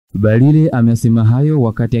Balile amesema hayo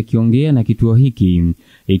wakati akiongea na kituo hiki,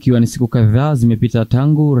 ikiwa ni siku kadhaa zimepita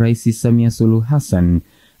tangu Rais Samia Suluhu Hassan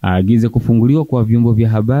aagize kufunguliwa kwa vyombo vya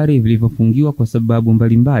habari vilivyofungiwa kwa sababu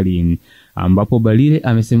mbalimbali, ambapo Balile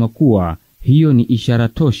amesema kuwa hiyo ni ishara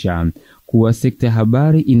tosha kuwa sekta ya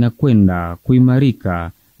habari inakwenda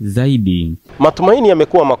kuimarika zaidi. Matumaini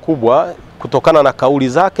yamekuwa makubwa kutokana na kauli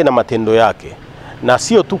zake na matendo yake, na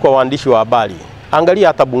sio tu kwa waandishi wa habari. Angalia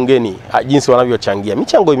hata bungeni jinsi wanavyochangia.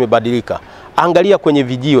 Michango imebadilika. Angalia kwenye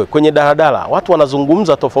vijiwe, kwenye daladala, watu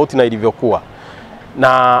wanazungumza tofauti na ilivyokuwa.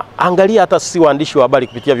 Na angalia hata sisi waandishi wa habari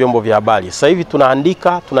kupitia vyombo vya habari. Sasa hivi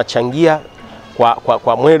tunaandika, tunachangia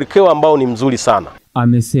kwa mwelekeo ambao ni mzuri sana.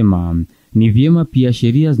 Amesema ni vyema pia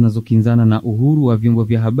sheria zinazokinzana na uhuru wa vyombo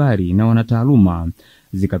vya habari na wanataaluma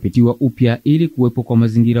zikapitiwa upya ili kuwepo kwa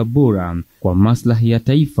mazingira bora kwa maslahi ya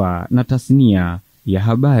taifa na tasnia ya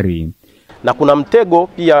habari. Na kuna mtego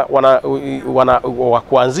pia wa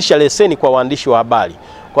kuanzisha leseni kwa waandishi wa habari,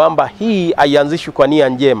 kwamba hii haianzishwi kwa nia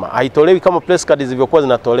njema, haitolewi kama press card zilivyokuwa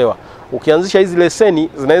zinatolewa. Ukianzisha hizi leseni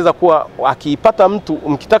zinaweza kuwa akipata mtu,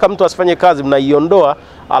 mkitaka mtu asifanye kazi mnaiondoa,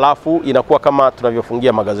 alafu inakuwa kama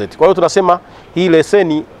tunavyofungia magazeti. Kwa hiyo tunasema hii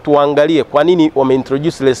leseni tuangalie kwa nini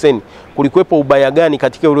wameintroduce leseni. Kulikuwepo ubaya gani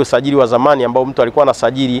katika ule usajili wa zamani ambao mtu alikuwa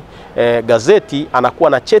anasajili gazeti anakuwa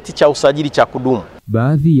na cheti cha usajili cha kudumu.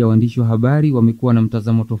 Baadhi ya waandishi wa habari wamekuwa na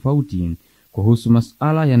mtazamo tofauti kuhusu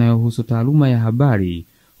masuala yanayohusu taaluma ya habari,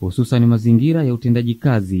 hususan mazingira ya utendaji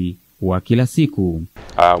kazi wa kila siku.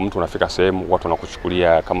 Mtu unafika sehemu watu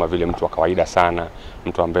wanakuchukulia kama vile mtu wa kawaida sana,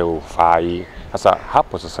 mtu ambaye hufai.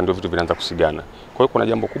 Sasa ndio vitu vinaanza kusigana. Kwa hiyo kuna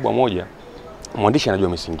jambo kubwa moja, mwandishi anajua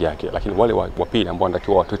misingi yake, lakini wale wa pili ambao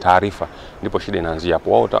wanatakiwa watoe taarifa, ndipo shida inaanzia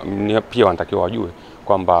hapo. Wao pia wanatakiwa wajue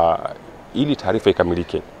kwamba ili taarifa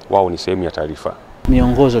ikamilike, wao ni sehemu ya taarifa.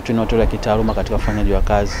 Miongozo tunayotoa kitaaluma katika ufanyaji wa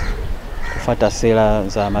kazi, kufuata sera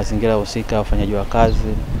za mazingira husika ufanyaji wa kazi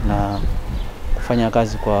na kufanya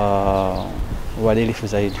kazi kwa uadilifu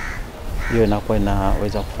zaidi. Hiyo inakuwa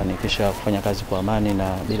inaweza kufanikisha kufanya kazi kwa amani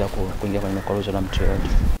na bila kuingia kwenye mikwaruzo na mtu yoyote.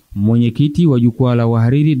 Mwenyekiti wa jukwaa la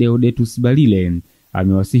wahariri Deodatus Balile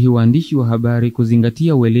amewasihi waandishi wa habari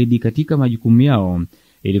kuzingatia weledi katika majukumu yao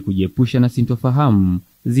ili kujiepusha na sintofahamu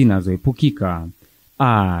zinazoepukika.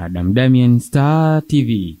 Adam Damian, Star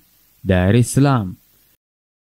TV, Dar es Salaam.